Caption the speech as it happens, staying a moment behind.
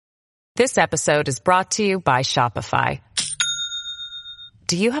This episode is brought to you by Shopify.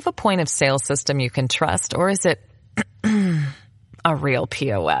 Do you have a point of sale system you can trust, or is it a real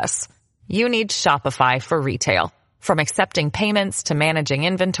POS? You need Shopify for retail. From accepting payments to managing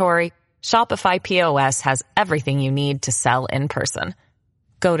inventory, Shopify POS has everything you need to sell in person.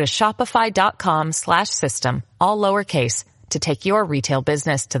 Go to shopify.com/system, all lowercase, to take your retail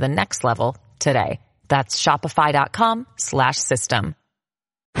business to the next level today. That's shopify.com/system.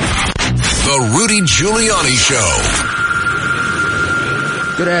 The Rudy Giuliani Show.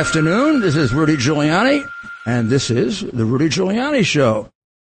 Good afternoon. This is Rudy Giuliani, and this is the Rudy Giuliani Show.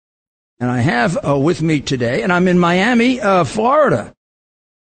 And I have with me today, and I'm in Miami, Florida.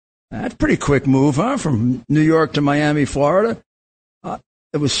 That's a pretty quick move, huh? From New York to Miami, Florida.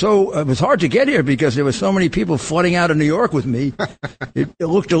 It was hard to get here because there were so many people flooding out of New York with me. It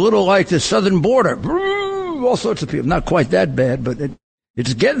looked a little like the southern border. All sorts of people. Not quite that bad, but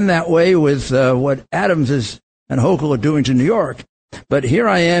it's getting that way with what Adams and Hochul are doing to New York. But here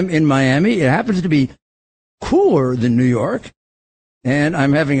I am in Miami. It happens to be cooler than New York, and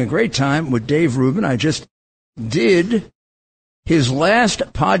I'm having a great time with Dave Rubin. I just did his last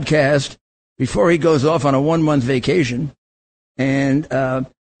podcast before he goes off on a 1-month vacation, and the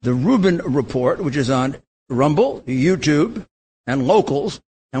Rubin Report, which is on Rumble, YouTube, and Locals,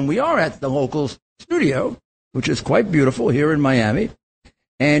 and we are at the Locals studio, which is quite beautiful here in Miami.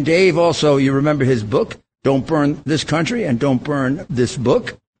 And Dave also, you remember his book, Don't Burn This Country and Don't Burn This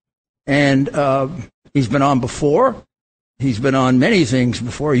Book. And he's been on before. He's been on many things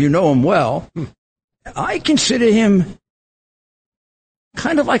before. You know him well. I consider him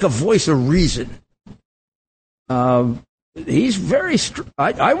kind of like a voice of reason. He's very,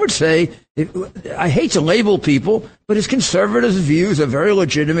 I would say, I hate to label people, but his conservative views are very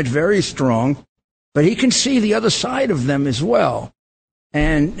legitimate, very strong. But he can see the other side of them as well.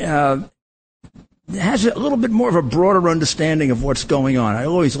 And has a little bit more of a broader understanding of what's going on. I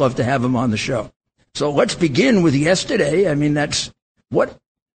always love to have him on the show. So let's begin with yesterday. I mean, that's what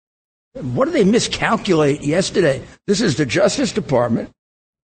do they miscalculate yesterday? This is the Justice Department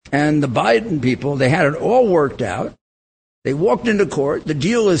and the Biden people. They had it all worked out. They walked into court. The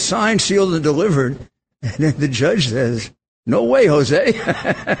deal is signed, sealed, and delivered. And then the judge says, "No way, Jose."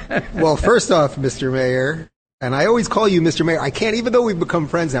 Well, first off, Mr. Mayor, and I always call you Mr. Mayor. I can't, even though we've become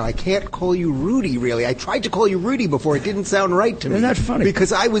friends now, I can't call you Rudy, really. I tried to call you Rudy before. It didn't sound right to me. Isn't that funny?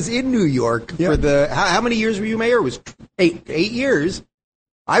 Because I was in New York for how many years were you mayor? It was 8 years.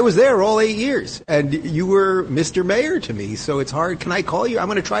 I was there all 8 years, and you were Mr. Mayor to me, so it's hard. Can I call you? I'm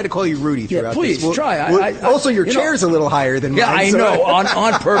going to try to call you Rudy throughout please, this. Try. Also, your chair's a little higher than mine. Yeah, I know, on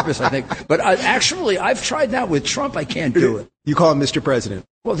purpose, I think. But actually, I've tried that with Trump. I can't do it. You call him Mr. President.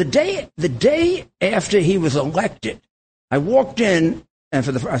 Well, the day after he was elected, I walked in, and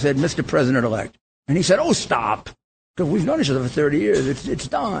I said, "Mr. President-elect." And he said, "Oh, stop. Because we've known each other for 30 years. It's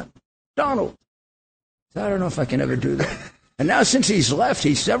Donald. So I don't know if I can ever do that." And now since he's left,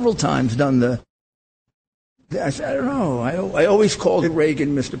 he's several times done I said, I don't know. I always called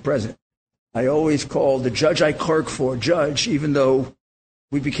Reagan Mr. President. I always called the judge I clerk for Judge, even though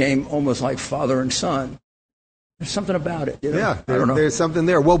we became almost like father and son. There's something about it. You know? Yeah, I don't know. There's something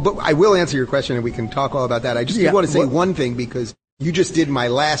there. Well, but I will answer your question, and we can talk all about that. I just want to say one thing, because you just did my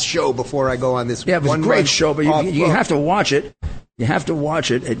last show before I go on this. Yeah, it was a great show, but you have to watch it. You have to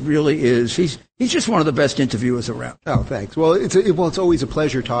watch it. It really is. He's just one of the best interviewers around. Oh, thanks. Well, it's always a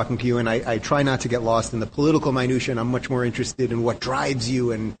pleasure talking to you, and I try not to get lost in the political minutiae, and I'm much more interested in what drives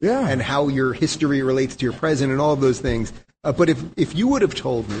you and how your history relates to your present and all of those things. But if you would have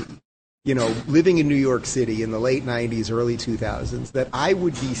told me, living in New York City in the late 90s, early 2000s, that I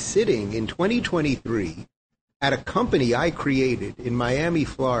would be sitting in 2023 at a company I created in Miami,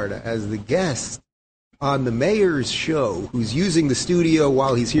 Florida, as the guest on the mayor's show, who's using the studio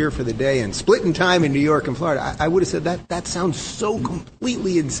while he's here for the day and splitting time in New York and Florida, I would have said that sounds so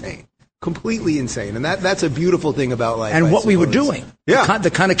completely insane. Completely insane. And that's a beautiful thing about life. And what we were doing,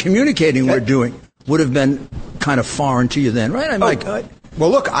 the kind of communicating we're doing, would have been kind of foreign to you then, right? I'm well,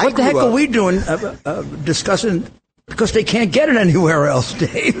 look, what the heck are we doing discussing? Because they can't get it anywhere else,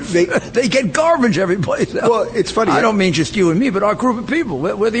 Dave. They get garbage every place else. Well, it's funny. I don't mean just you and me, but our group of people.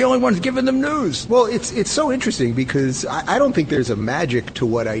 We're the only ones giving them news. Well, it's so interesting because I don't think there's a magic to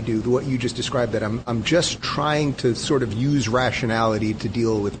what I do, to what you just described, that I'm just trying to sort of use rationality to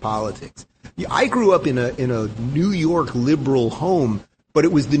deal with politics. I grew up in a New York liberal home, but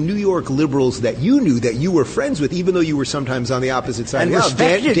it was the New York liberals that you knew, that you were friends with, even though you were sometimes on the opposite side. And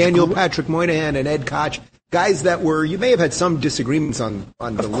respected. Daniel Patrick Moynihan and Ed Koch. Guys that you may have had some disagreements on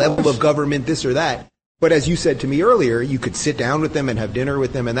the level of government, this or that, But as you said to me earlier, you could sit down with them and have dinner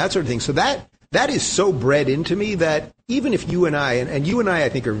with them and that sort of thing. So that is so bred into me that even if you and I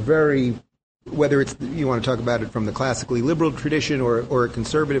think are very, whether it's, you want to talk about it from the classically liberal tradition or a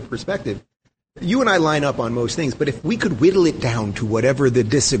conservative perspective, you and I line up on most things. But if we could whittle it down to whatever the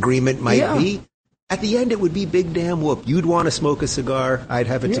disagreement might be, at the end, it would be big damn whoop. You'd want to smoke a cigar, I'd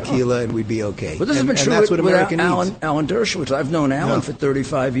have a tequila, and we'd be okay. But this has been true that's what America needs. Alan Dershowitz. I've known Alan for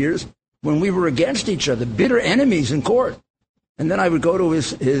 35 years. When we were against each other, bitter enemies in court. And then I would go to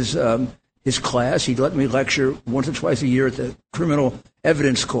his class. He'd let me lecture once or twice a year at the criminal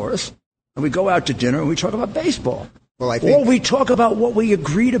evidence course. And we'd go out to dinner and we'd talk about baseball. Well, or we talk about what we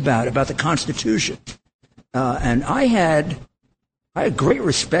agreed about the Constitution. And I had great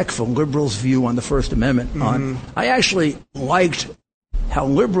respect for liberals' view on the First Amendment. I actually liked how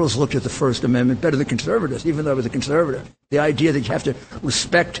liberals looked at the First Amendment better than conservatives, even though I was a conservative. The idea that you have to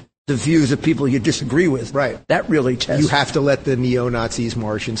respect the views of people you disagree with. Right. That really tests. You have to let the neo-Nazis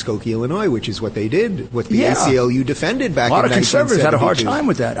march in Skokie, Illinois, which is what they did, what the ACLU defended back in 1972. A lot of conservatives had a hard time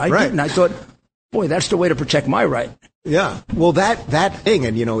with that. I didn't. I thought, boy, that's the way to protect my right. Yeah. Well, that thing,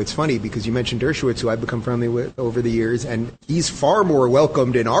 and it's funny because you mentioned Dershowitz, who I've become friendly with over the years, and he's far more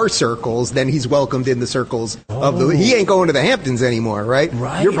welcomed in our circles than he's welcomed in the circles of he ain't going to the Hamptons anymore, right?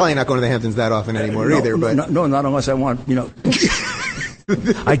 Right. You're probably not going to the Hamptons that often anymore either, but. No, not unless I want,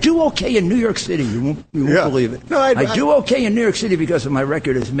 I do okay in New York City. You won't believe it. No, I do okay in New York City because of my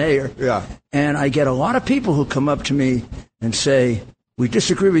record as mayor. Yeah. And I get a lot of people who come up to me and say, we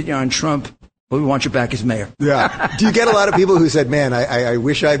disagree with you on Trump, but we want you back as mayor. Yeah. Do you get a lot of people who said, man, I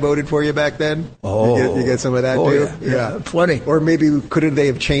wish I voted for you back then? Oh. You get some of that too? Yeah. Plenty. Or maybe couldn't they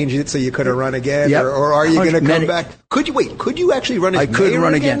have changed it so you could have run again? Yep. Or are you going to come back? Could you actually run as mayor? I could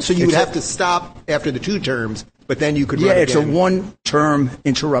run again. So you would have to stop after the 2 terms, but then you could run again. Yeah, it's a 1-term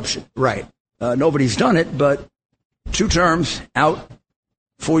interruption. Right. Nobody's done it, but 2 terms, out,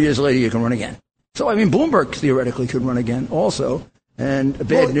 4 years later you can run again. So, Bloomberg theoretically could run again also. And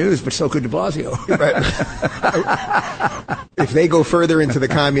bad news, but so could de Blasio. Right. If they go further into the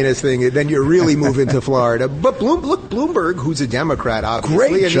communist thing, then you really move into Florida. But Bloomberg, who's a Democrat,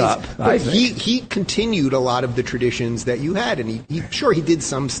 obviously. Great job, I think. He continued a lot of the traditions that you had. And he did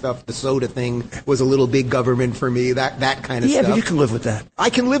some stuff. The soda thing was a little big government for me, that kind of stuff. Yeah, but you can live with that. I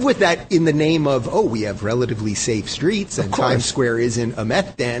can live with that in the name of, we have relatively safe streets and Times Square isn't a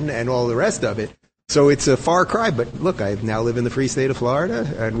meth den and all the rest of it. So it's a far cry, but look, I now live in the free state of Florida,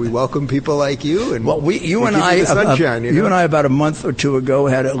 and we welcome people like you. And you and I about a month or 2 ago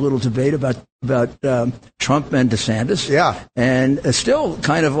had a little debate about Trump and DeSantis. Yeah, and still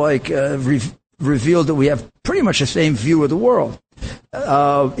kind of like revealed that we have pretty much the same view of the world,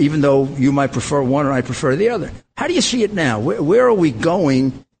 even though you might prefer one and I prefer the other. How do you see it now? Where are we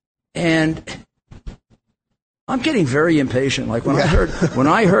going? And I'm getting very impatient. Like when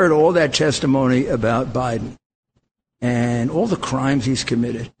I heard all that testimony about Biden and all the crimes he's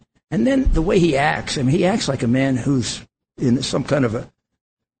committed, and then the way he acts. He acts like a man who's in some kind of a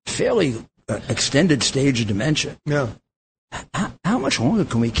fairly extended stage of dementia. Yeah. How much longer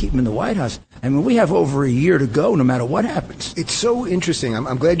can we keep him in the White House? We have over a year to go, no matter what happens. It's so interesting.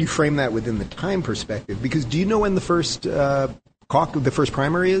 I'm glad you framed that within the time perspective, because do you know when the first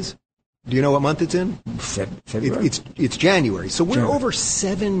primary is? Do you know what month it's in? February. It's January. So we're over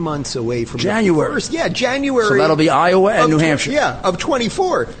 7 months away from January. The first. Yeah, January. So that'll be Iowa and New Hampshire. Of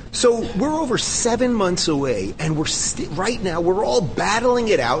 24. So we're over 7 months away, and right now we're all battling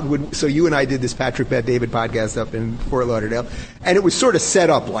it out. So you and I did this Patrick Bet David podcast up in Fort Lauderdale, and it was sort of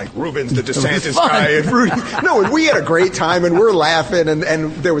set up like Ruben's the DeSantis guy, and Rudy. No, and we had a great time, and we're laughing, and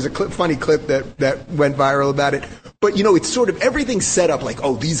there was a funny clip that went viral about it. But, it's sort of everything's set up like,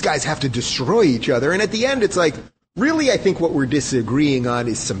 these guys have to destroy each other. And at the end, it's like, really, I think what we're disagreeing on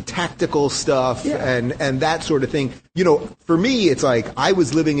is some tactical stuff and that sort of thing. For me, it's like I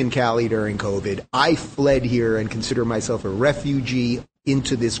was living in Cali during COVID. I fled here and consider myself a refugee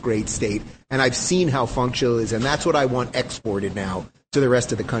into this great state. And I've seen how functional it is. And that's what I want exported now to the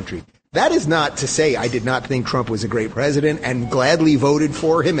rest of the country. That is not to say I did not think Trump was a great president and gladly voted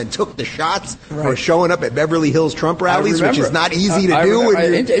for him and took the shots for showing up at Beverly Hills Trump rallies, which is not easy to do. I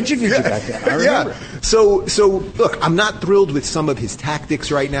interviewed you back then. I remember. Yeah. So look, I'm not thrilled with some of his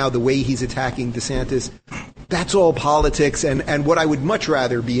tactics right now, the way he's attacking DeSantis. That's all politics. And what I would much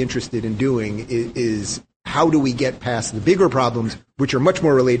rather be interested in doing is how do we get past the bigger problems, which are much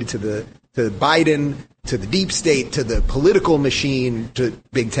more related to Biden, to the deep state, to the political machine, to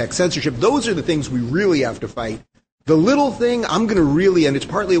big tech censorship. Those are the things we really have to fight. The little thing I'm going to really, and it's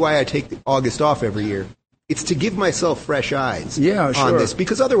partly why I take August off every year, It's to give myself fresh eyes on this,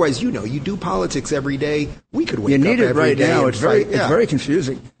 because otherwise, you do politics every day. We could wake you up need it every right day now. and It's fight. very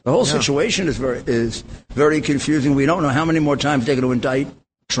confusing. The whole situation is very confusing. We don't know how many more times they're going to indict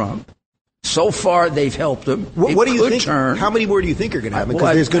Trump. So far, they've helped him. What do you think? Turn. How many more do you think are going to happen? Because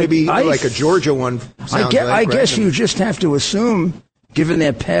Well, there's going to be like a Georgia one. I guess you just have to assume, given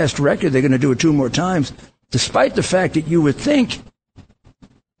their past record, they're going to do it 2 more times, despite the fact that you would think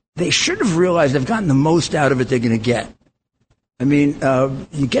they should have realized they've gotten the most out of it they're going to get. I mean,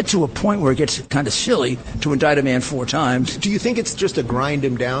 you get to a point where it gets kind of silly to indict a man 4 times. Do you think it's just a grind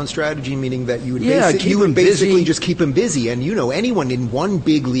him down strategy, meaning that you would, keep basically busy. just keep him busy? And anyone in one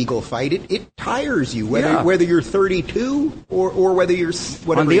big legal fight, it tires you, whether you're 32 or whether you're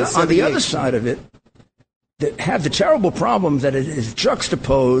whatever. On the other side of it, that have the terrible problem that it is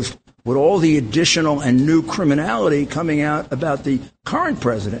juxtaposed with all the additional and new criminality coming out about the current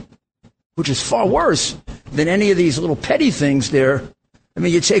president, which is far worse than any of these little petty things there. I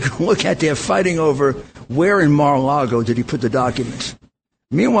mean, you take a look at they're fighting over where in Mar-a-Lago did he put the documents.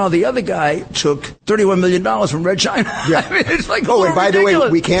 Meanwhile, the other guy took $31 million from Red China. Yeah. I mean, it's like, and by ridiculous. the way,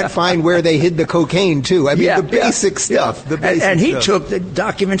 we can't find where they hid the cocaine, too. I mean, the basic stuff. The basic and he stuff. took the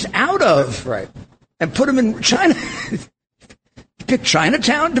documents out of and put them in China. Pick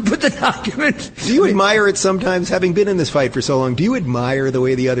Chinatown to put the documents. Do you admire it sometimes, having been in this fight for so long? Do you admire the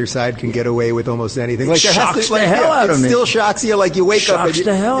way the other side can get away with almost anything? It shocks the hell out of me. It still shocks you, like you wake up and shocks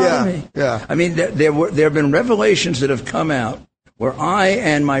the hell out of me. Yeah. I mean, there have been revelations that have come out where I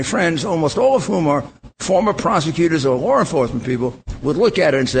and my friends, almost all of whom are former prosecutors or law enforcement people, would look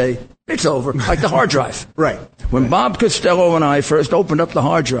at it and say, it's over, like the hard drive. Right. When Bob Costello and I first opened up the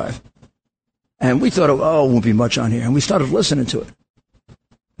hard drive, and we thought, it won't be much on here, and we started listening to it.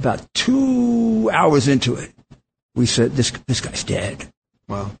 About 2 hours into it, we said, this guy's dead.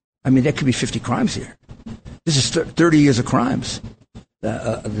 Wow. I mean, there could be 50 crimes here. This is 30 years of crimes.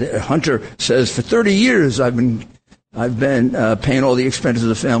 Hunter says, for 30 years, I've been paying all the expenses of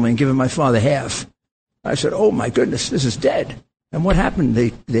the family and giving my father half. I said, oh, my goodness, this is dead. And what happened?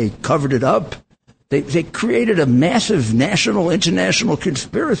 They covered it up. They created a massive national, international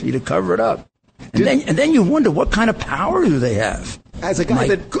conspiracy to cover it up. And then you wonder, what kind of power do they have? As a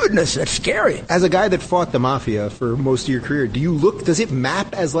guy goodness, that's scary. As a guy that fought the mafia for most of your career, does it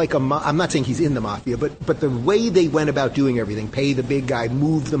map as like I'm not saying he's in the mafia, but the way they went about doing everything, pay the big guy,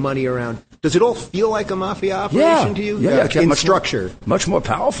 move the money around, does it all feel like a mafia operation to you? Yeah. In structure. Much more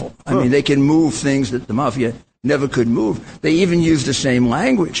powerful. I mean, they can move things that the mafia never could move. They even use the same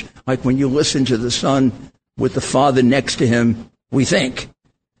language. Like when you listen to the son with the father next to him, we think,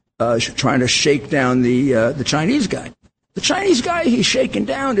 trying to shake down the Chinese guy. The Chinese guy he's shaking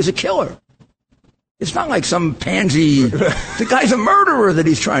down is a killer. It's not like some pansy. The guy's a murderer that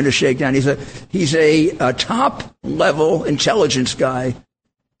he's trying to shake down. He's a top level intelligence guy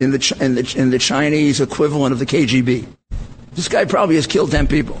in the Chinese equivalent of the KGB. This guy probably has killed 10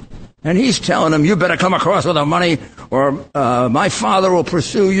 people, and he's telling him, "You better come across with the money, or my father will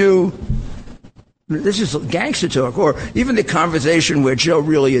pursue you." This is gangster talk. Or even the conversation where Joe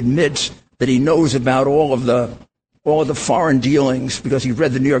really admits that he knows about all of the foreign dealings because he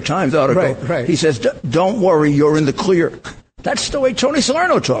read the New York Times article. Right. He says, don't worry, you're in the clear. That's the way Tony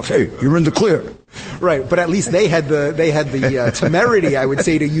Salerno talks. Hey, you're in the clear. Right, but at least they had the temerity, I would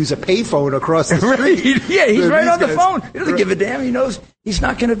say, to use a payphone across the street. Yeah, he's right on the phone. He doesn't give a damn. He knows he's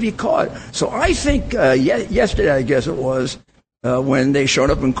not going to be caught. So I think yesterday, I guess it was, when they showed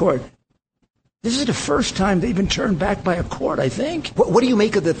up in court, this is the first time they've been turned back by a court, I think. What do you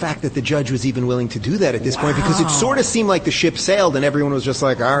make of the fact that the judge was even willing to do that at this point? Because it sort of seemed like the ship sailed and everyone was just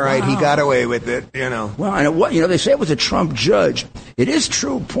like, all right, he got away with it, Well, and they say it was a Trump judge. It is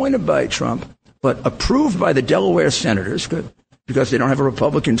true, appointed by Trump, but approved by the Delaware senators because they don't have a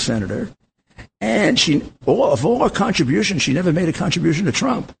Republican senator. And of all her contributions, she never made a contribution to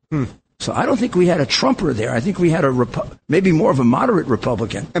Trump. So I don't think we had a Trumper there. I think we had maybe more of a moderate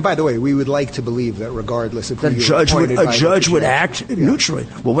Republican. And by the way, we would like to believe that regardless of who a judge would act neutrally.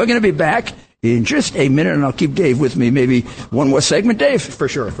 Well, we're going to be back in just a minute, and I'll keep Dave with me. Maybe one more segment, Dave? For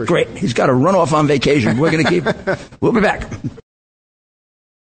sure. Great. He's got to run off on vacation. We're going to we'll be back.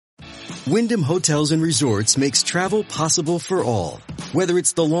 Wyndham Hotels and Resorts makes travel possible for all. Whether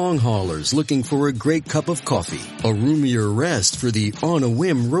it's the long haulers looking for a great cup of coffee, a roomier rest for the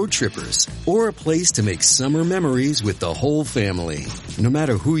on-a-whim road trippers, or a place to make summer memories with the whole family. No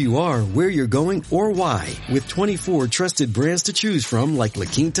matter who you are, where you're going, or why, with 24 trusted brands to choose from like La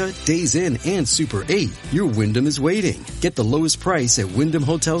Quinta, Days Inn, and Super 8, your Wyndham is waiting. Get the lowest price at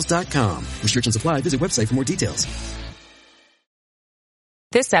WyndhamHotels.com. Restrictions apply. Visit website for more details.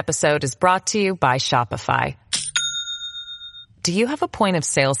 This episode is brought to you by Shopify. Do you have a point of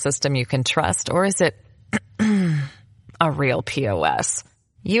sale system you can trust, or is it a real POS?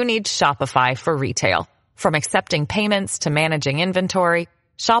 You need Shopify for retail. From accepting payments to managing inventory,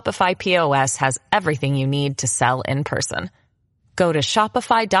 Shopify POS has everything you need to sell in person. Go to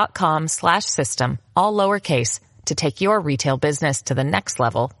shopify.com/system, all lowercase, to take your retail business to the next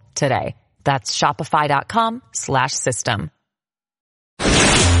level today. That's shopify.com/system.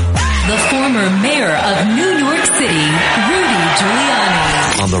 The former mayor of New York City, Rudy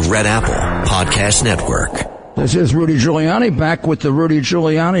Giuliani. On the Red Apple Podcast Network. This is Rudy Giuliani, back with the Rudy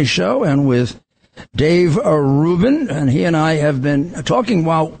Giuliani Show and with Dave Rubin. And he and I have been talking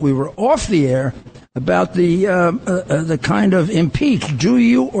while we were off the air about the kind of impeach. Do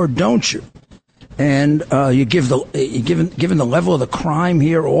you or don't you? And given the level of the crime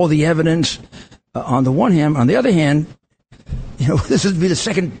here, all the evidence on the one hand, on the other hand, you know, this would be the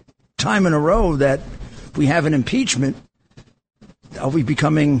second time in a row that we have an impeachment. Are we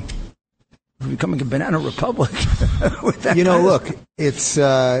becoming a banana republic? You know, look, it's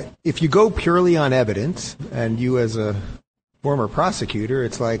if you go purely on evidence, and you as a former prosecutor,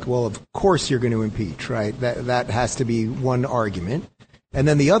 it's like, well, of course you're going to impeach, right? That has to be one argument. And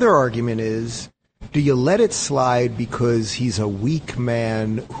then the other argument is, do you let it slide because he's a weak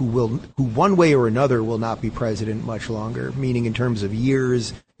man who one way or another will not be president much longer, meaning in terms of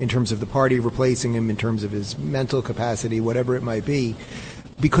years, in terms of the party replacing him, in terms of his mental capacity, whatever it might be,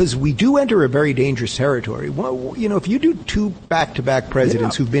 because we do enter a very dangerous territory. Well, you know, if you do two back-to-back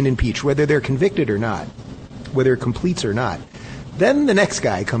presidents who've been impeached, whether they're convicted or not, whether it completes or not, then the next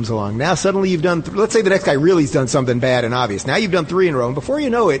guy comes along. Now suddenly you've done, let's say the next guy really has done something bad and obvious. Now you've done three in a row, and before you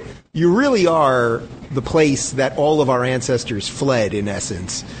know it, you really are the place that all of our ancestors fled, in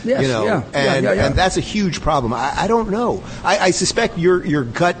essence. Yes, you know, and that's a huge problem. I don't know. I suspect your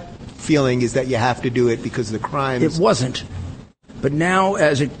gut feeling is that you have to do it because the crime. It wasn't. But now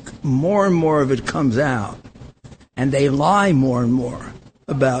as more and more of it comes out, and they lie more and more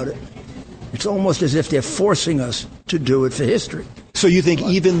about it, it's almost as if they're forcing us to do it for history. So you think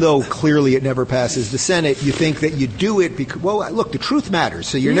even though clearly it never passes the Senate, you think that you do it because, well, look, the truth matters.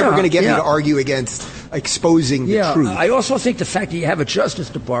 So you're never going to get me to argue against exposing the truth. I also think the fact that you have a Justice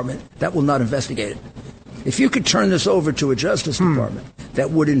Department that will not investigate it. If you could turn this over to a Justice Department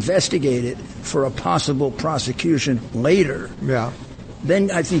that would investigate it for a possible prosecution later,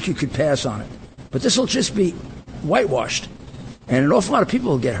 then I think you could pass on it. But this will just be whitewashed. And an awful lot of people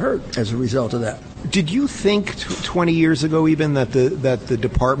will get hurt as a result of that. Did you think 20 years ago even that the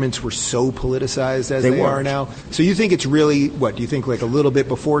departments were so politicized as they are now? So you think it's really, what, do you think like a little bit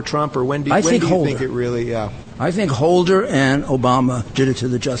before Trump, or when do you think it really, I think Holder and Obama did it to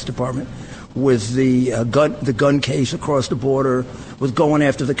the Justice Department with the gun case across the border, with going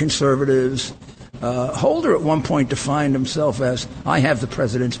after the conservatives. Holder at one point defined himself as, I have the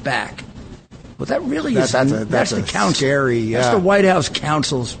president's back. Well, that really that's the counsel. Scary, That's the White House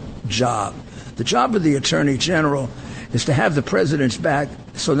counsel's job. The job of the Attorney General is to have the president's back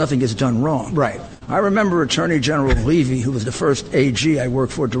so nothing gets done wrong. Right. I remember Attorney General Levy, who was the first AG I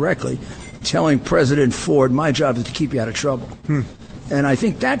worked for directly, telling President Ford, my job is to keep you out of trouble. And I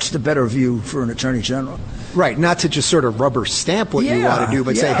think that's the better view for an Attorney General. Right, not to just sort of rubber stamp what you want to do,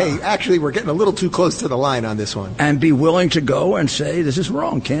 but say, hey, actually, we're getting a little too close to the line on this one. And be willing to go and say, this is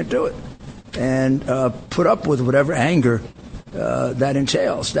wrong, can't do it. And put up with whatever anger that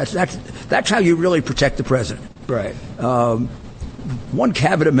entails. That's how you really protect the president. Right. One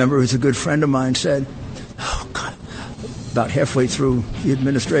cabinet member who's a good friend of mine said, oh, God, about halfway through the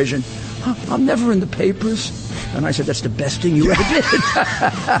administration, I'm never in the papers. And I said, that's the best thing you ever did.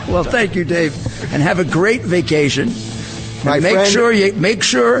 Well, thank you, Dave. And have a great vacation. Make sure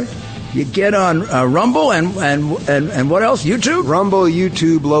you get on Rumble and what else? YouTube? Rumble,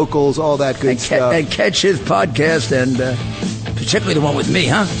 YouTube, locals, all that good stuff. And catch his podcast, and particularly the one with me,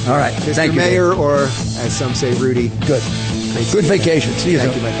 huh? All right. Mr. Thank you, Mayor, or as some say, Rudy. Good. Good vacation. See you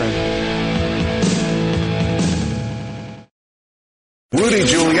soon. Thank you, my friend. Rudy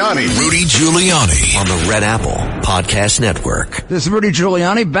Giuliani on the Red Apple Podcast Network. This is Rudy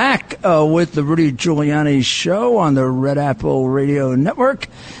Giuliani back with the Rudy Giuliani Show on the Red Apple Radio Network.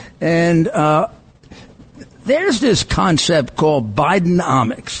 And there's this concept called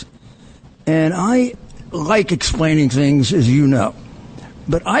Bidenomics. And I like explaining things, as you know.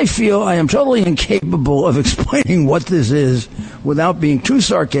 But I feel I am totally incapable of explaining what this is without being too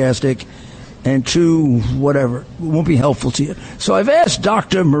sarcastic and too whatever. It won't be helpful to you. So I've asked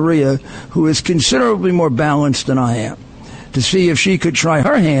Dr. Maria, who is considerably more balanced than I am, to see if she could try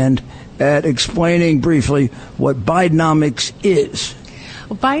her hand at explaining briefly what Bidenomics is.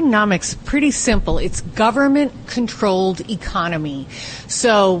 Well, Bidenomics, pretty simple. It's government-controlled economy.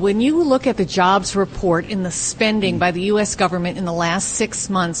 So when you look at the jobs report in the spending by the U.S. government in the last 6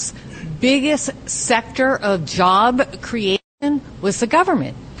 months, biggest sector of job creation was the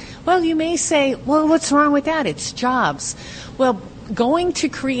government. Well, you may say, well, what's wrong with that? It's jobs. Well, going to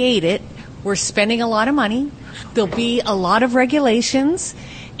create it, we're spending a lot of money. There'll be a lot of regulations,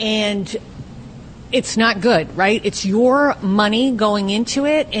 and it's not good, right? It's your money going into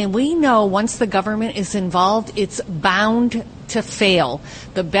it, and we know once the government is involved, it's bound to fail.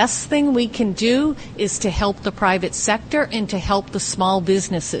 The best thing we can do is to help the private sector and to help the small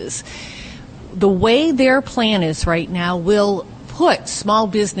businesses. The way their plan is right now will put small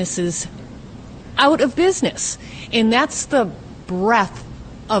businesses out of business, and that's the breadth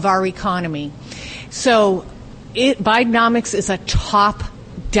of our economy. So Bidenomics is a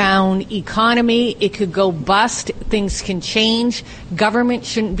top-down economy. It could go bust. Things can change. Government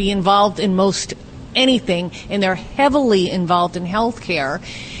shouldn't be involved in most anything, and they're heavily involved in healthcare.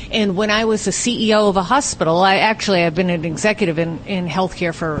 And when I was the CEO of a hospital, I've been an executive in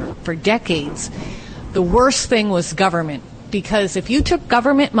healthcare for decades. The worst thing was government. Because if you took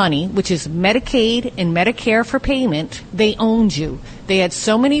government money, which is Medicaid and Medicare for payment, they owned you. They had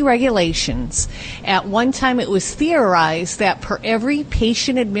so many regulations. At one time, it was theorized that per every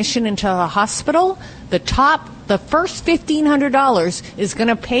patient admission into the hospital, the first $1,500 is going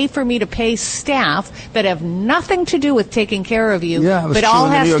to pay for me to pay staff that have nothing to do with taking care of you, but all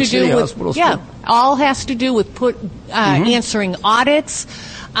has to do with all has to do with answering audits.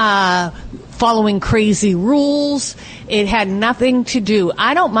 Following crazy rules. It had nothing to do.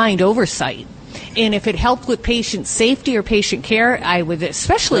 I don't mind oversight. And if it helped with patient safety or patient care, I would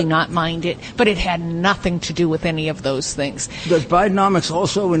especially not mind it. But it had nothing to do with any of those things. Does Bidenomics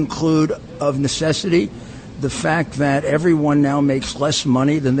also include, of necessity, the fact that everyone now makes less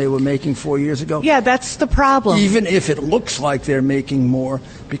money than they were making 4 years ago? Yeah, that's the problem. Even if it looks like they're making more,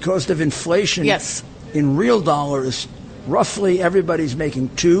 because of inflation, yes. In real dollars, roughly everybody's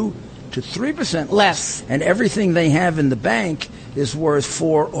making 2 to 3% less, and everything they have in the bank is worth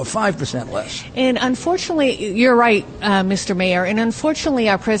 4 or 5% less. And unfortunately, you're right, Mr. Mayor, and unfortunately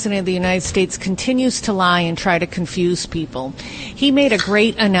our President of the United States continues to lie and try to confuse people. He made a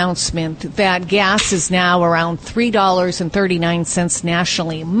great announcement that gas is now around $3.39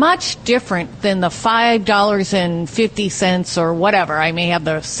 nationally, much different than the $5.50 or whatever. I may have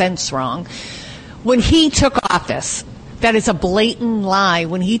the cents wrong. When he took office, that is a blatant lie.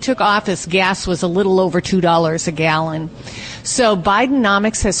 When he took office, gas was a little over $2 a gallon. So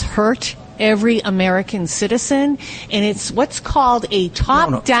Bidenomics has hurt every American citizen, and it's what's called a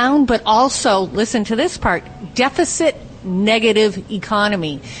top-down, but also, listen to this part, deficit negative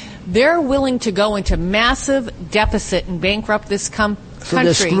economy. They're willing to go into massive deficit and bankrupt this country. So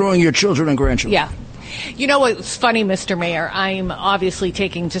they're screwing your children and grandchildren. Yeah. You know what's funny, Mr. Mayor? I'm obviously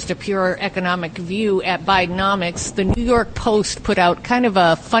taking just a pure economic view at Bidenomics. The New York Post put out kind of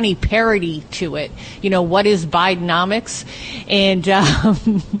a funny parody to it. You know, what is Bidenomics? And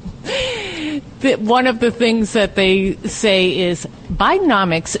one of the things that they say is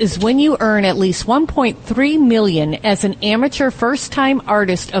Bidenomics is when you earn at least $1.3 million as an amateur first-time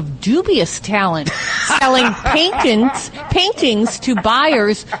artist of dubious talent, selling paintings to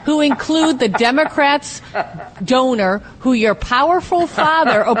buyers who include the Democrats' donor who your powerful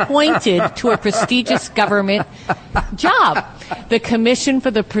father appointed to a prestigious government job, the Commission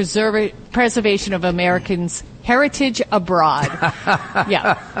for the Preservation of Americans' Heritage Abroad.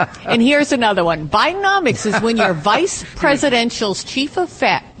 Yeah. And here's another one. Bidenomics is when your vice presidential's chief of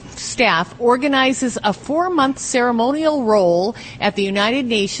staff organizes a 4-month ceremonial role at the United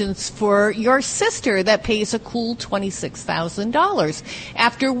Nations for your sister that pays a cool $26,000,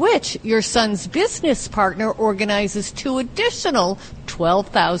 after which your son's business partner organizes 2 additional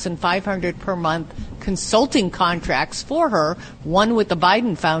 $12,500 per month consulting contracts for her, one with the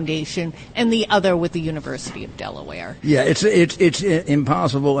Biden Foundation and the other with the University of Delaware. Yeah, it's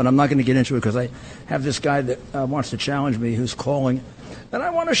impossible, and I'm not going to get into it because I have this guy that wants to challenge me who's calling, and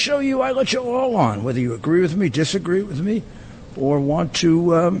I want to show you, I let you all on, whether you agree with me, disagree with me, or want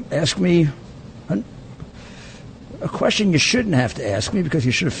to ask me a question you shouldn't have to ask me because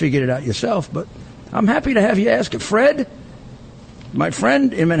you should have figured it out yourself, but I'm happy to have you ask it. Fred, my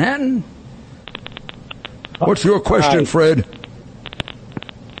friend in Manhattan, what's your question, Fred?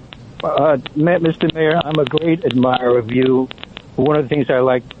 Mr. Mayor, I'm a great admirer of you. One of the things I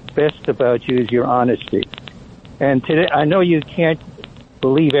like best about you is your honesty. And today, I know you can't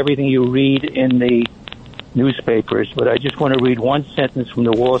believe everything you read in the newspapers, but I just want to read one sentence from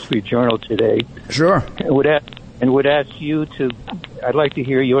the Wall Street Journal today. Sure. And would ask you to I'd like to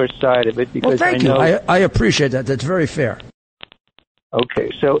hear your side of it because thank you. I appreciate that. That's very fair.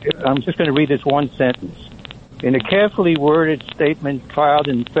 Okay, so I'm just going to read this one sentence. In a carefully worded statement filed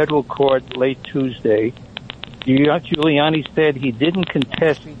in federal court late Tuesday, Giuliani said he didn't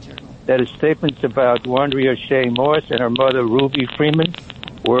contest that his statements about Wandrea Shea Moss and her mother Ruby Freeman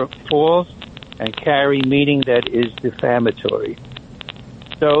were false and carry meaning that is defamatory.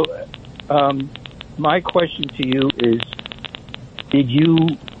 So my question to you is, did you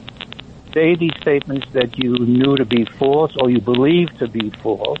say these statements that you knew to be false or you believed to be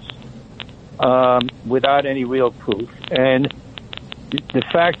false without any real proof? And the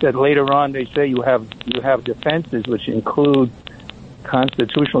fact that later on they say you have defenses which include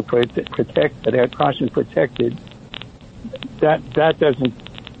constitutional that are constitutionally protected, that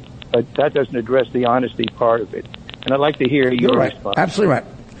doesn't address the honesty part of it. And I'd like to hear your response. Absolutely right.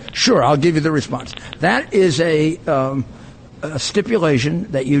 Sure, I'll give you the response. That is a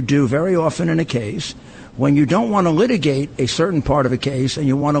stipulation that you do very often in a case when you don't want to litigate a certain part of a case and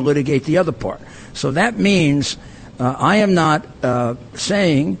you want to litigate the other part. So that means I am not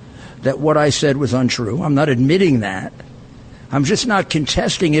saying that what I said was untrue. I'm not admitting that. I'm just not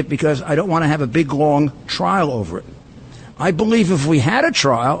contesting it because I don't want to have a big, long trial over it. I believe if we had a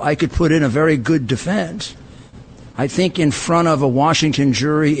trial, I could put in a very good defense. I think in front of a Washington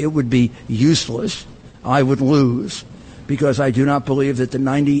jury, it would be useless. I would lose because I do not believe that the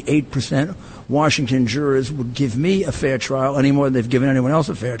 98% Washington jurors would give me a fair trial any more than they've given anyone else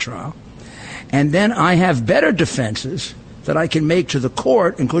a fair trial. And then I have better defenses that I can make to the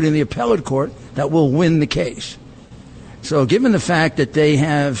court, including the appellate court, that will win the case. So given the fact that they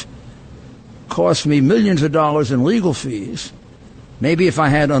have cost me millions of dollars in legal fees, maybe if I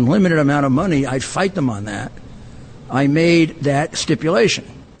had unlimited amount of money, I'd fight them on that. I made that stipulation.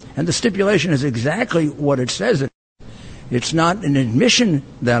 And the stipulation is exactly what it says. It's not an admission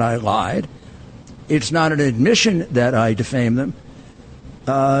that I lied. It's not an admission that I defamed them.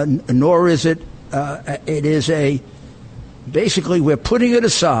 Nor is it, it is basically we're putting it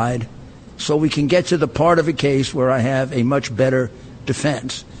aside so we can get to the part of a case where I have a much better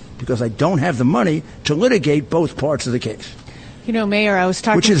defense because I don't have the money to litigate both parts of the case. You know, Mayor, I was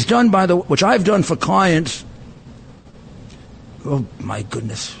talking... Which I've done for clients, oh my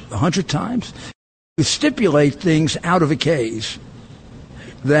goodness, 100 times. You stipulate things out of a case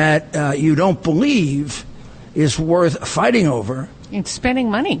that you don't believe is worth fighting over. It's spending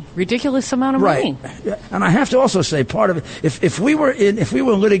money, ridiculous amount of money. Right. And I have to also say part of it, if we were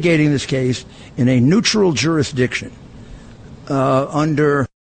litigating this case in a neutral jurisdiction, under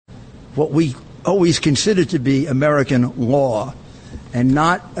what we always considered to be American law, and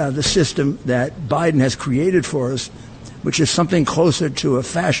not the system that Biden has created for us, which is something closer to a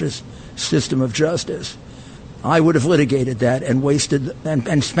fascist system of justice, I would have litigated that and wasted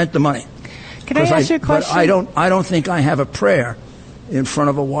and spent the money. Can I ask you a question? But I don't think I have a prayer in front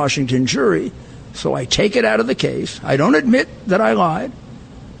of a Washington jury, so I take it out of the case. I don't admit that I lied.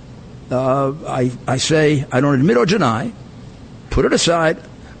 I say I don't admit or deny. Put it aside.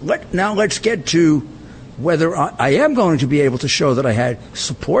 Now let's get to whether I am going to be able to show that I had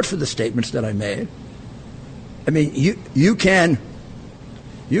support for the statements that I made. I mean, you can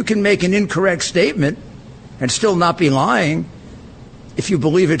make an incorrect statement and still not be lying if you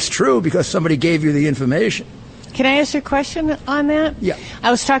believe it's true because somebody gave you the information. Can I ask you a question on that? Yeah.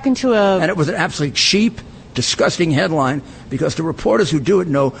 I was talking to And it was an absolutely cheap, disgusting headline because the reporters who do it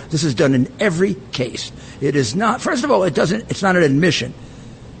know this is done in every case. It is not, first of all, it's not an admission.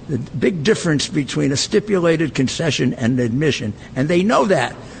 The big difference between a stipulated concession and an admission, and they know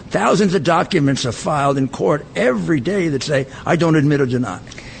that. Thousands of documents are filed in court every day that say, I don't admit or deny.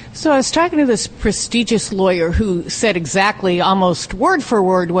 So I was talking to this prestigious lawyer who said exactly, almost word for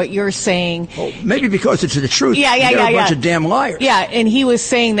word, what you're saying. Well, maybe because it's the truth. Yeah. They're a bunch of damn liars. Yeah, and he was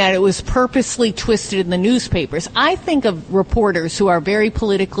saying that it was purposely twisted in the newspapers. I think of reporters who are very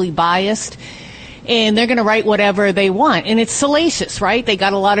politically biased, and they're going to write whatever they want. And it's salacious, right? They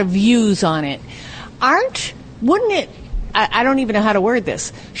got a lot of views on it. Wouldn't it, I don't even know how to word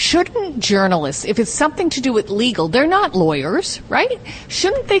this. Shouldn't journalists, if it's something to do with legal, they're not lawyers, right?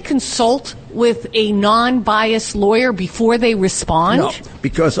 Shouldn't they consult with a non-biased lawyer before they respond? No,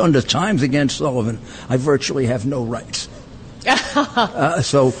 because under Times against Sullivan, I virtually have no rights.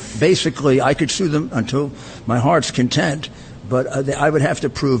 So basically, I could sue them until my heart's content, but I would have to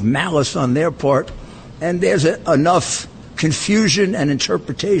prove malice on their part, and there's enough confusion and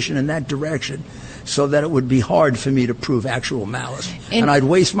interpretation in that direction so that it would be hard for me to prove actual malice. And I'd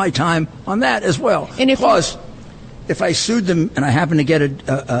waste my time on that as well. And plus, if I sued them and I happen to get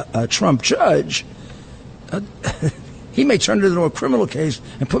a Trump judge, He may turn it into a criminal case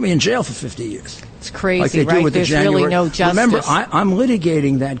and put me in jail for 50 years. It's crazy, like they right? do with There's the January. really no justice. Remember, I'm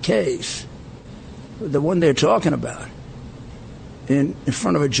litigating that case, the one they're talking about, in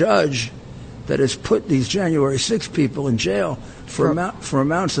front of a judge that has put these January 6 people in jail for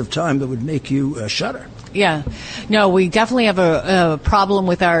amounts of time that would make you shudder. Yeah. No, we definitely have a problem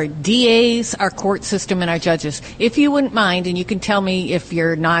with our DAs, our court system, and our judges. If you wouldn't mind, and you can tell me if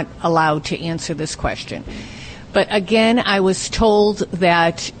you're not allowed to answer this question. But again, I was told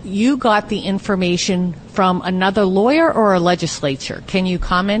that you got the information from another lawyer or a legislature. Can you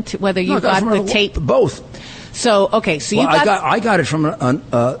comment whether you got the tape? Both. So, okay, so you I got it from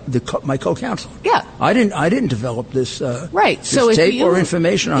my co-counsel. Yeah. I didn't develop this right. This so tape or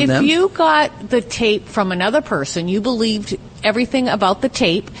information on them. If you got the tape from another person, you believed everything about the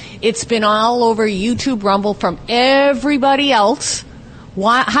tape. It's been all over YouTube, Rumble from everybody else.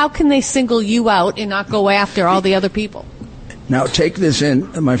 How can they single you out and not go after all the other people? Now, take this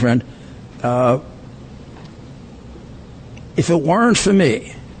in, my friend. If it weren't for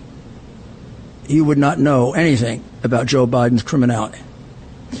me, you would not know anything about Joe Biden's criminality.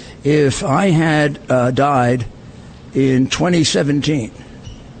 If I had died in 2017,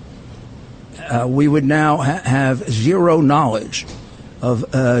 we would now have zero knowledge of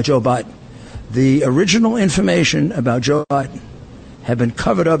Joe Biden. The original information about Joe Biden had been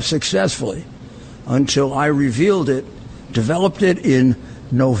covered up successfully until I revealed it, developed it in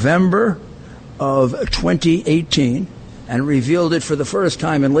November of 2018, and revealed it for the first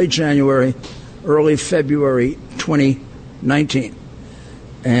time in late January, early February 2019.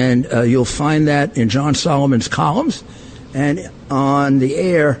 And you'll find that in John Solomon's columns and on the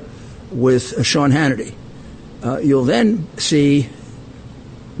air with Sean Hannity. You'll then see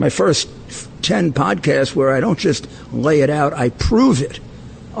my first 10 podcasts where I don't just lay it out, I prove it.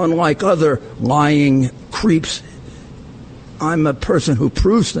 Unlike other lying creeps, I'm a person who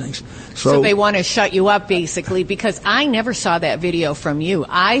proves things. So they want to shut you up, basically, because I never saw that video from you.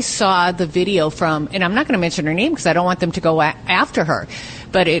 I saw the video from, and I'm not going to mention her name because I don't want them to go after her,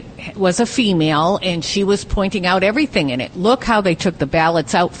 but it was a female, and she was pointing out everything in it. Look how they took the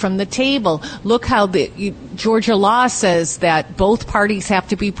ballots out from the table. Look how Georgia law says that both parties have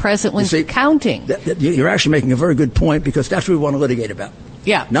to be present when counting. You're actually making a very good point, because that's what we want to litigate about.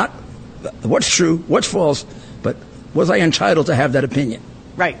 Yeah. Not what's true, what's false, but was I entitled to have that opinion?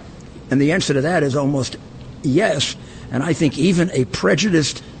 Right. And the answer to that is almost yes. And I think even a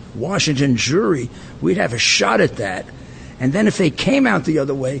prejudiced Washington jury, we'd have a shot at that. And then if they came out the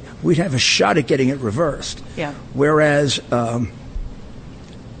other way, we'd have a shot at getting it reversed. Yeah. Whereas, look,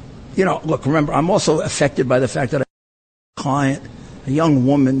 remember, I'm also affected by the fact that I have a client, a young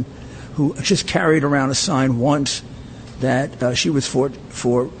woman, who just carried around a sign once that she was for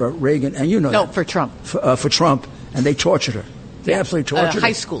Reagan, and for Trump. For Trump, and they tortured her. They absolutely tortured her. A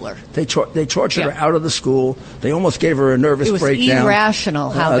high schooler. They tortured her out of the school. They almost gave her a nervous breakdown. It was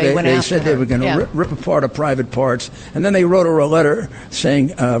irrational how they went after her. They said they were going to rip apart her private parts. And then they wrote her a letter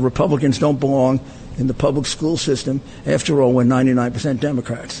saying Republicans don't belong in the public school system. After all, we're 99%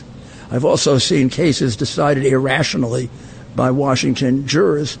 Democrats. I've also seen cases decided irrationally by Washington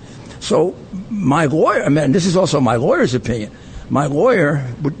jurors. So my lawyer, and this is also my lawyer's opinion, my lawyer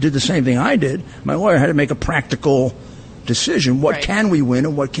did the same thing I did. My lawyer had to make a practical decision. What can we win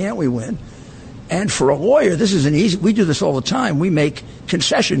and what can't we win? And for a lawyer, this isn't easy. We do this all the time. We make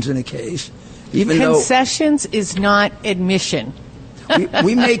concessions in a case. Concessions is not admission.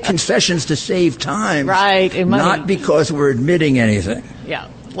 we make concessions to save time. Right. And money. Not because we're admitting anything. Yeah.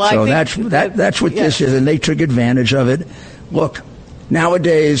 Well, so that's what this is, and they took advantage of it. Look,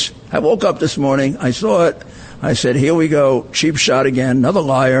 nowadays, I woke up this morning, I saw it, I said, here we go, cheap shot again, another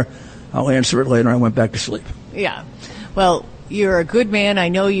liar. I'll answer it later. I went back to sleep. Yeah. Well, you're a good man. I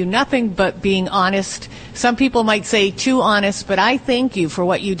know you nothing but being honest. Some people might say too honest, but I thank you for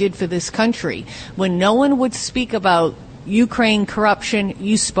what you did for this country. When no one would speak about Ukraine corruption,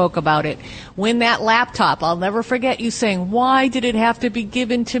 you spoke about it. When that laptop, I'll never forget you saying, why did it have to be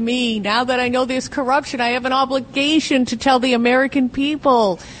given to me? Now that I know there's corruption, I have an obligation to tell the American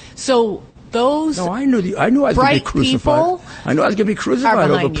people. So those I knew I was going to be crucified. I knew I was going to be crucified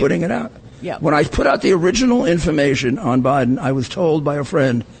over putting it out. Yeah. When I put out the original information on Biden, I was told by a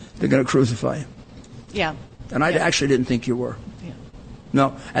friend they're going to crucify him. Yeah. And I actually didn't think you were. Yeah.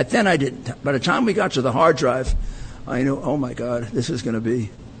 No, then I didn't. By the time we got to the hard drive, I knew, oh my God, this is going to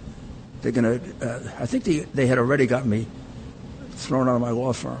be, they're going to, I think they had already got me thrown out of my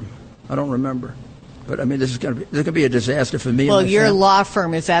law firm. I don't remember. But I mean, this is going to be a disaster for me. Well, your law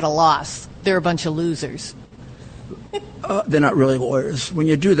firm is at a loss. They're a bunch of losers. they're not really lawyers. When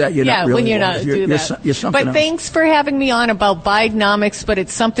you do that, you're not really when you're lawyers. not do that. You're something but else. Thanks for having me on about Bidenomics, but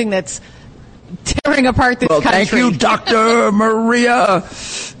it's something that's tearing apart this country. Thank you, Dr. Maria.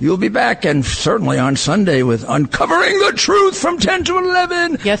 You'll be back, and certainly on Sunday with Uncovering the Truth from 10 to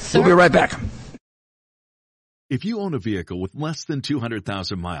 11. Yes, sir. We'll be right back. If you own a vehicle with less than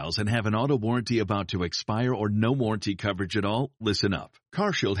 200,000 miles and have an auto warranty about to expire or no warranty coverage at all, listen up.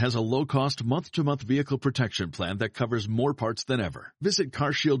 CarShield has a low-cost month-to-month vehicle protection plan that covers more parts than ever. Visit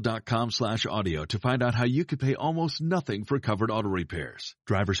carshield.com/audio to find out how you could pay almost nothing for covered auto repairs.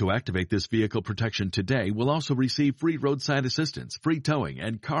 Drivers who activate this vehicle protection today will also receive free roadside assistance, free towing,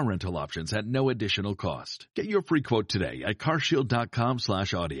 and car rental options at no additional cost. Get your free quote today at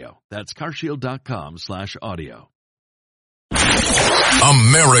carshield.com/audio. That's carshield.com/audio.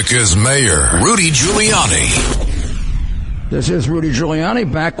 America's Mayor, Rudy Giuliani. This is Rudy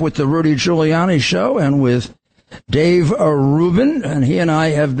Giuliani, back with the Rudy Giuliani Show and with Dave Rubin. And he and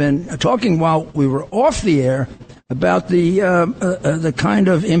I have been talking while we were off the air about the kind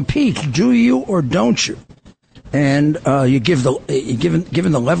of impeach, do you or don't you? And given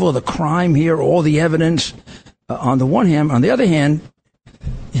the level of the crime here, all the evidence on the one hand. On the other hand,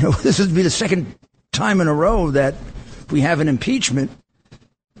 this would be the second time in a row that we have an impeachment.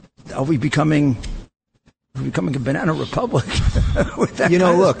 Are we becoming a banana republic? With that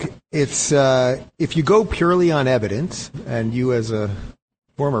look, it's if you go purely on evidence, and you as a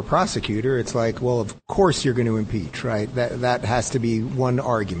former prosecutor, it's like, well, of course you're going to impeach, right? That has to be one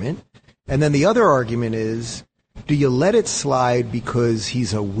argument. And then the other argument is, do you let it slide because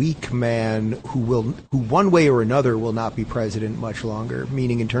he's a weak man who one way or another will not be president much longer,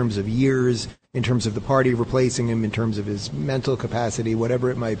 meaning in terms of years, in terms of the party replacing him, in terms of his mental capacity, whatever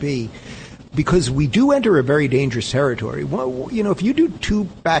it might be, because we do enter a very dangerous territory. Well, if you do two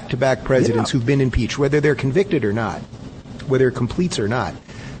back-to-back presidents who've been impeached, whether they're convicted or not, whether it completes or not,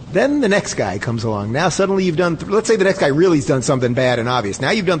 then the next guy comes along. Now suddenly you've done, let's say the next guy really's done something bad and obvious.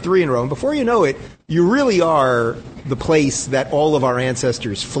 Now you've done three in a row, and before you know it, you really are the place that all of our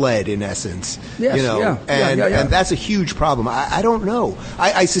ancestors fled, in essence. Yes, and that's a huge problem. I don't know.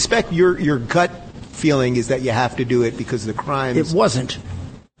 I suspect your gut feeling is that you have to do it because the crimes. It wasn't.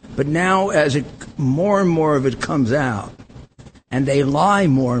 But now as more and more of it comes out, and they lie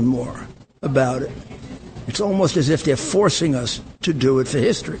more and more about it, it's almost as if they're forcing us to do it for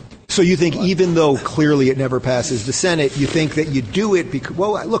history. So you think even though clearly it never passes the Senate, you think that you do it because,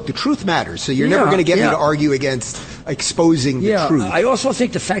 well, look, the truth matters. So you're never going to get me to argue against exposing the truth. I also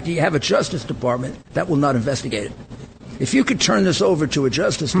think the fact that you have a Justice Department that will not investigate it. If you could turn this over to a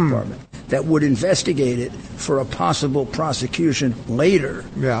Justice Department that would investigate it for a possible prosecution later,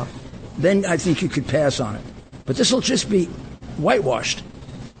 then I think you could pass on it. But this will just be whitewashed.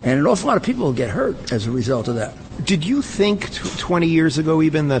 And an awful lot of people will get hurt as a result of that. Did you think 20 years ago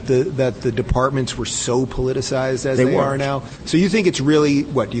even that the departments were so politicized as they are now? So you think it's really,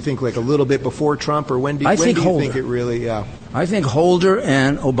 what, do you think like a little bit before Trump, or when do you think it really, I think Holder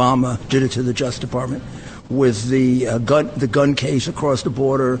and Obama did it to the Justice Department with the gun case across the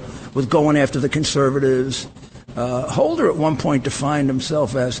border, with going after the conservatives. Holder at one point defined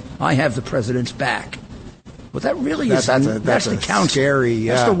himself as, I have the president's back. But that really that's the counsel. Scary,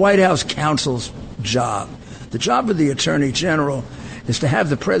 That's the White House counsel's job. The job of the Attorney General is to have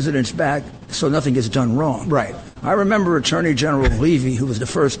the president's back so nothing is done wrong. Right. I remember Attorney General Levy, who was the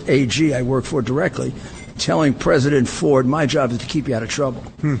first AG I worked for directly, telling President Ford, my job is to keep you out of trouble.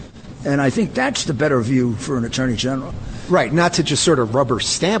 And I think that's the better view for an Attorney General. Right, not to just sort of rubber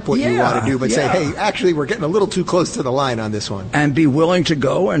stamp what you want to do, but say, hey, actually, we're getting a little too close to the line on this one. And be willing to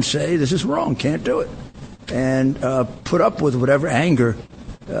go and say, this is wrong, can't do it. And put up with whatever anger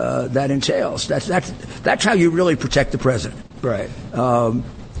that entails. That's how you really protect the president. Right.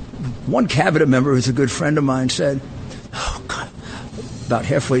 One cabinet member who's a good friend of mine said, oh, God, about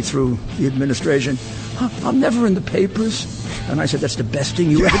halfway through the administration, I'm never in the papers. And I said, that's the best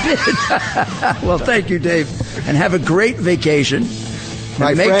thing you ever did. Well, thank you, Dave. And have a great vacation.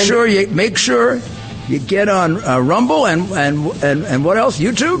 And make sure you get on Rumble and what else?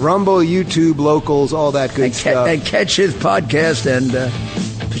 YouTube? Rumble, YouTube, locals, all that good stuff. And catch his podcast, and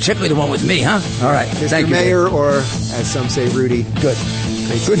particularly the one with me, huh? All right. Mr. Thank you, Mayor, or as some say, Rudy. Good.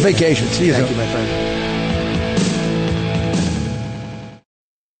 Good vacation. See you soon. Thank you, my friend.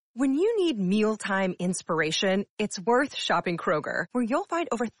 When you need mealtime inspiration, it's worth shopping Kroger, where you'll find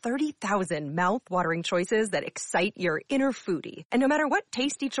over 30,000 mouth-watering choices that excite your inner foodie. And no matter what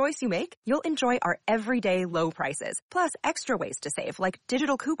tasty choice you make, you'll enjoy our everyday low prices, plus extra ways to save, like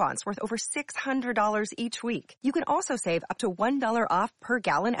digital coupons worth over $600 each week. You can also save up to $1 off per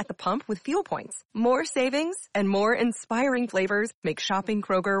gallon at the pump with fuel points. More savings and more inspiring flavors make shopping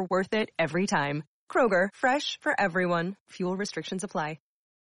Kroger worth it every time. Kroger, fresh for everyone. Fuel restrictions apply.